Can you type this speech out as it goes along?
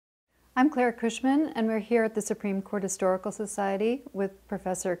I'm Clare Cushman, and we're here at the Supreme Court Historical Society with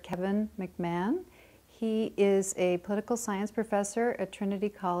Professor Kevin McMahon. He is a political science professor at Trinity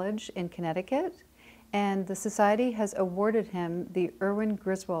College in Connecticut, and the Society has awarded him the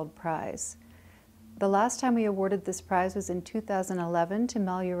Griswold Prize. The last time we awarded this prize was in 2011 to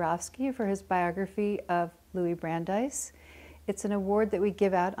Mel Urofsky for his biography of Louis Brandeis. It's an award that we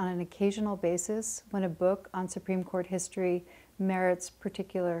give out on an occasional basis when a book on Supreme Court history merits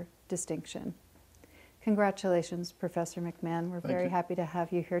particular distinction. Congratulations, Professor McMahon. We're very happy to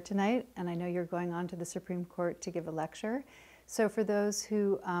have you here tonight, and I know you're going on to the Supreme Court to give a lecture. So for those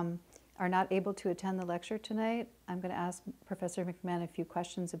who are not able to attend the lecture tonight, I'm going to ask Professor McMahon a few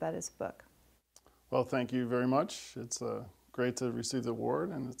questions about his book. Well, thank you very much. It's great to receive the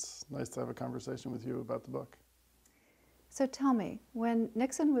award, and it's nice to have a conversation with you about the book. So tell me, when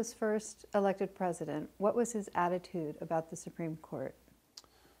Nixon was first elected president, what was his attitude about the Supreme Court?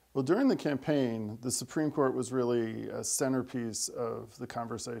 Well, during the campaign, the Supreme Court was really a centerpiece of the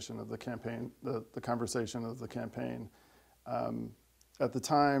conversation of the campaign. The conversation of the campaign. At the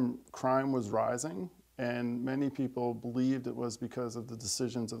time, crime was rising, and many people believed it was because of the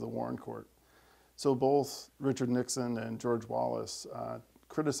decisions of the Warren Court. So both Richard Nixon and George Wallace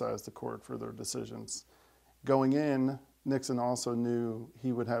criticized the court for their decisions. Going in, Nixon also knew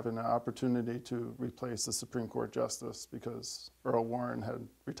he would have an opportunity to replace the Supreme Court justice because Earl Warren had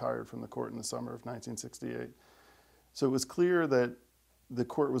retired from the court in the summer of 1968. So it was clear that the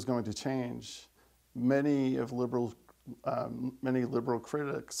court was going to change. Many liberal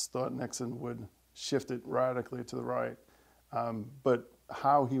critics thought Nixon would shift it radically to the right, but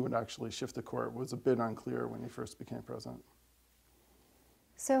how he would actually shift the court was a bit unclear when he first became president.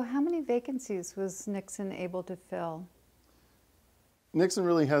 So how many vacancies was Nixon able to fill? Nixon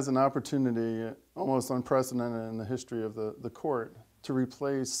really has an opportunity, almost unprecedented in the history of the court, to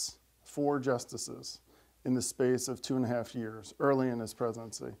replace 4 justices in the space of 2.5 years, early in his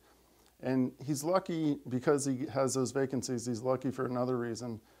presidency. And he's lucky because he has those vacancies. He's lucky for another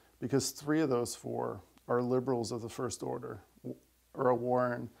reason, because 3 of those 4 are liberals of the first order: Earl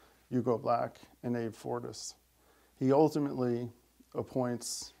Warren, Hugo Black, and Abe Fortas. He ultimately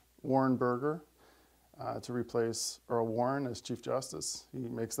appoints Warren Burger to replace Earl Warren as Chief Justice. He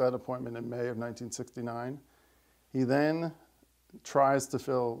makes that appointment in May of 1969. He then tries to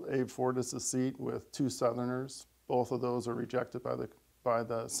fill Abe Fortas' seat with 2 Southerners. Both of those are rejected by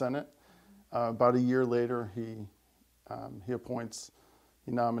the Senate. About a year later, he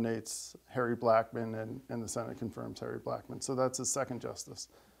nominates Harry Blackmun, and the Senate confirms Harry Blackmun. So that's his second justice.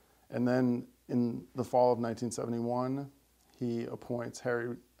 And then in the fall of 1971, he appoints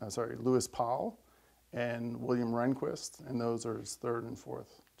Lewis Powell and William Rehnquist, and those are his 3rd and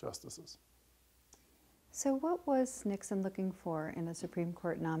 4th justices. So what was Nixon looking for in a Supreme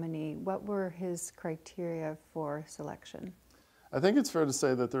Court nominee? What were his criteria for selection? I think it's fair to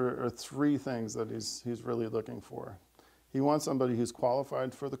say that there are 3 things that he's really looking for. He wants somebody who's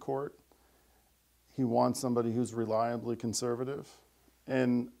qualified for the court. He wants somebody who's reliably conservative.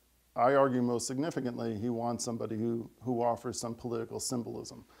 And I argue most significantly, he wants somebody who offers some political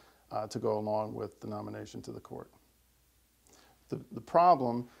symbolism to go along with the nomination to the court. The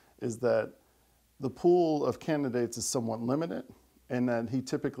problem is that the pool of candidates is somewhat limited, and that he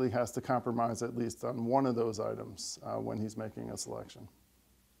typically has to compromise at least on one of those items when he's making a selection.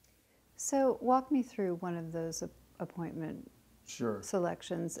 So walk me through one of those appointment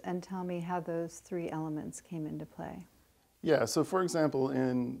selections and tell me how those 3 elements came into play. Yeah, so for example,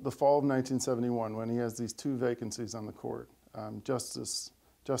 in the fall of 1971, when he has these 2 vacancies on the court,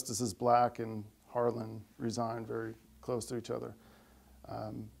 Justices Black and Harlan resign very close to each other.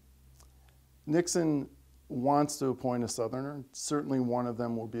 Nixon wants to appoint a Southerner. Certainly one of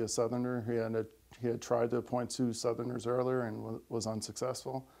them will be a Southerner. He had tried to appoint 2 Southerners earlier and was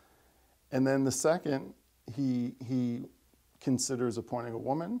unsuccessful. And then the second, he considers appointing a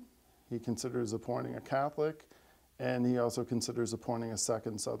woman, he considers appointing a Catholic, and he also considers appointing a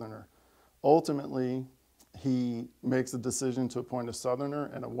second Southerner. Ultimately, he makes the decision to appoint a Southerner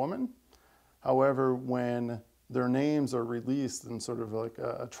and a woman. However, when their names are released in sort of like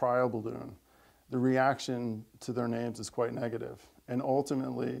a trial balloon, the reaction to their names is quite negative. And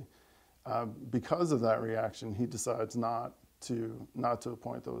ultimately, because of that reaction, he decides not to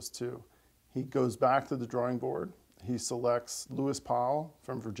appoint those 2. He goes back to the drawing board. He selects Lewis Powell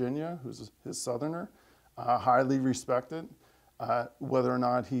from Virginia, who's his Southerner, highly respected. Whether or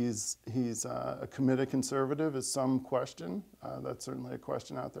not he's a committed conservative is some question. That's certainly a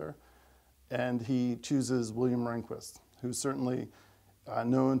question out there. And he chooses William Rehnquist, who's certainly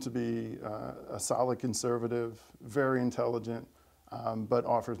known to be a solid conservative, very intelligent, but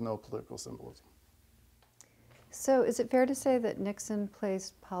offers no political symbolism. So is it fair to say that Nixon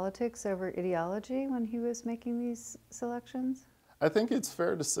placed politics over ideology when he was making these selections? I think it's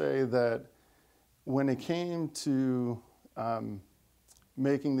fair to say that when it came to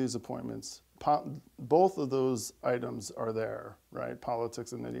making these appointments, both of those items are there, right?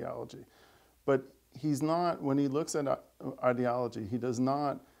 Politics and ideology. But he's not, when he looks at ideology, he does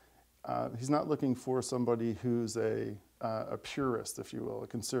not, he's not looking for somebody who's a purist, if you will, a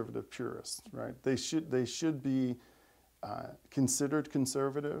conservative purist, right? They should be considered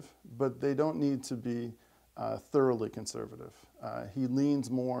conservative, but they don't need to be thoroughly conservative. He leans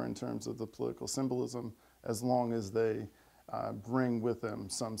more in terms of the political symbolism as long as they bring with them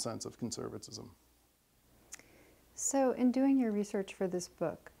some sense of conservatism. So in doing your research for this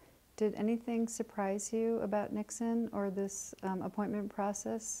book, did anything surprise you about Nixon or this appointment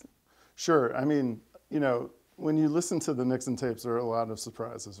process? Sure. I mean, you know, when you listen to the Nixon tapes, there are a lot of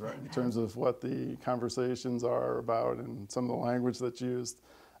surprises, right, in terms of what the conversations are about and some of the language that's used.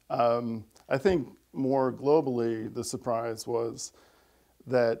 I think more globally, the surprise was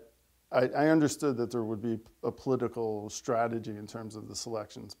that I understood that there would be a political strategy in terms of the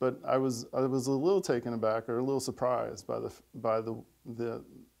selections, but I was a little taken aback or a little surprised by the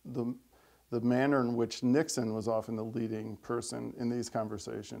manner in which Nixon was often the leading person in these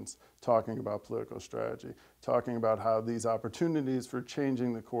conversations, talking about political strategy, talking about how these opportunities for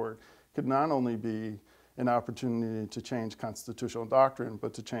changing the court could not only be an opportunity to change constitutional doctrine,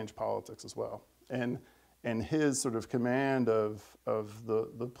 but to change politics as well. And his sort of command of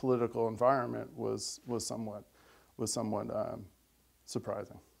the political environment was somewhat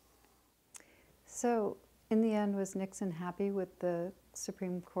surprising. So in the end, was Nixon happy with the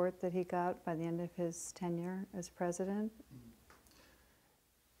Supreme Court that he got by the end of his tenure as president?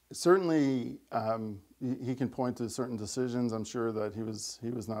 Certainly, he can point to certain decisions I'm sure that he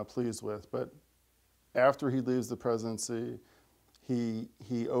was not pleased with, but after he leaves the presidency,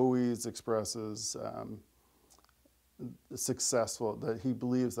 he always expresses that he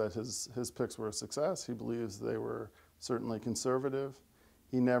believes that his picks were a success. He believes they were certainly conservative.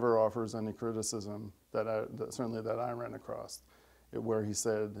 He never offers any criticism certainly that I ran across, where he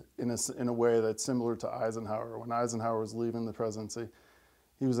said in a way that's similar to Eisenhower. When Eisenhower was leaving the presidency,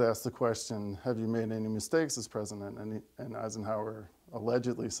 he was asked the question, "Have you made any mistakes as president?" And Eisenhower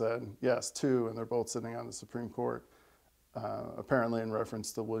allegedly said, "Yes, 2," and they're both sitting on the Supreme Court, apparently in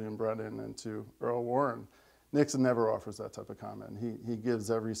reference to William Brennan and to Earl Warren. Nixon never offers that type of comment. He gives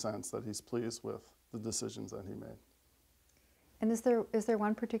every sense that he's pleased with the decisions that he made. And is there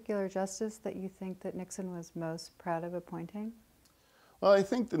one particular justice that you think that Nixon was most proud of appointing? Well, I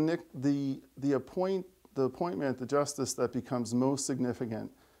think the appointment, the justice that becomes most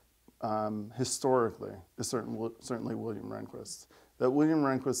significant historically is certainly William Rehnquist. That William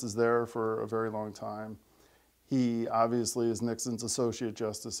Rehnquist is there for a very long time. He obviously is Nixon's associate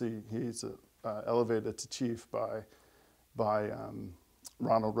justice. He's elevated to chief by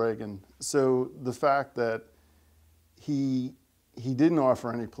Ronald Reagan. So the fact that he didn't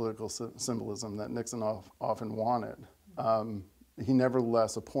offer any political symbolism that Nixon often wanted, he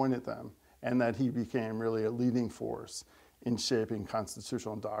nevertheless appointed them, and that he became really a leading force in shaping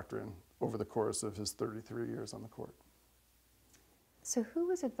constitutional doctrine over the course of his 33 years on the court. So who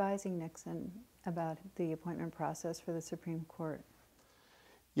was advising Nixon about the appointment process for the Supreme Court?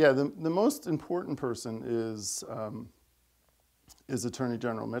 Yeah, the most important person is Attorney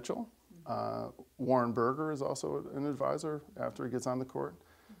General Mitchell. Warren Burger is also an advisor after he gets on the court.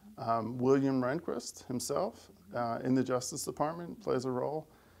 William Rehnquist himself in the Justice Department plays a role.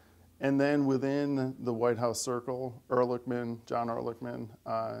 And then within the White House circle, John Ehrlichman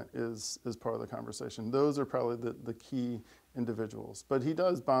is part of the conversation. Those are probably the key individuals. But he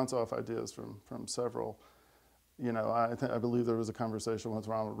does bounce off ideas from several. You know, I believe there was a conversation with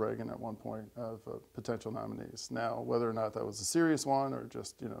Ronald Reagan at one point of potential nominees. Now, whether or not that was a serious one or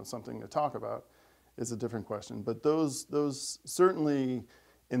just, you know, something to talk about is a different question. But those certainly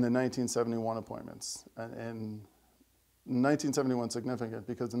in the 1971 appointments, and 1971 significant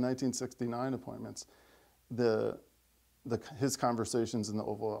because the 1969 appointments, his conversations in the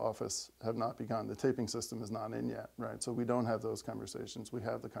Oval Office have not begun. The taping system is not in yet, right? So we don't have those conversations. We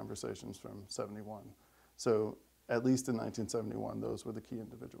have the conversations from 71. So at least in 1971, those were the key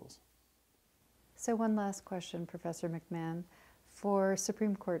individuals. So one last question, Professor McMahon. For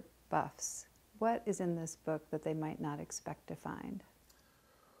Supreme Court buffs, what is in this book that they might not expect to find?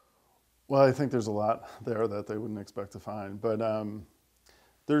 Well, I think there's a lot there that they wouldn't expect to find, but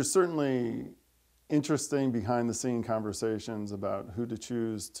there's certainly interesting behind-the-scene conversations about who to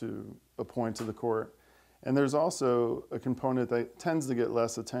choose to appoint to the court, And there's also a component that tends to get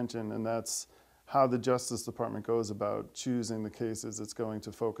less attention, and that's how the Justice Department goes about choosing the cases it's going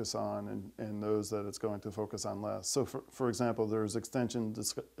to focus on and those that it's going to focus on less. So for example, there's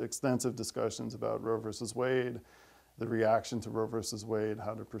extensive discussions about Roe versus Wade, the reaction to Roe versus Wade,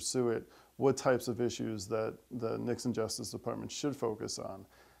 how to pursue it, what types of issues that the Nixon Justice Department should focus on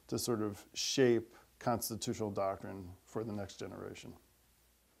to sort of shape constitutional doctrine for the next generation.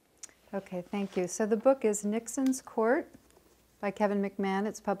 Okay, thank you. So the book is Nixon's Court by Kevin McMahon.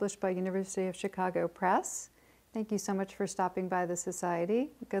 It's published by University of Chicago Press. Thank you so much for stopping by the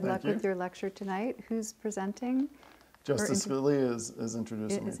Society. Good luck with your lecture tonight. Who's presenting? Justice Scalia is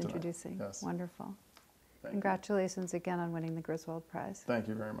introducing me tonight. Introducing. Yes. Wonderful. Thank Congratulations again on winning the Griswold Prize. Thank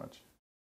you very much.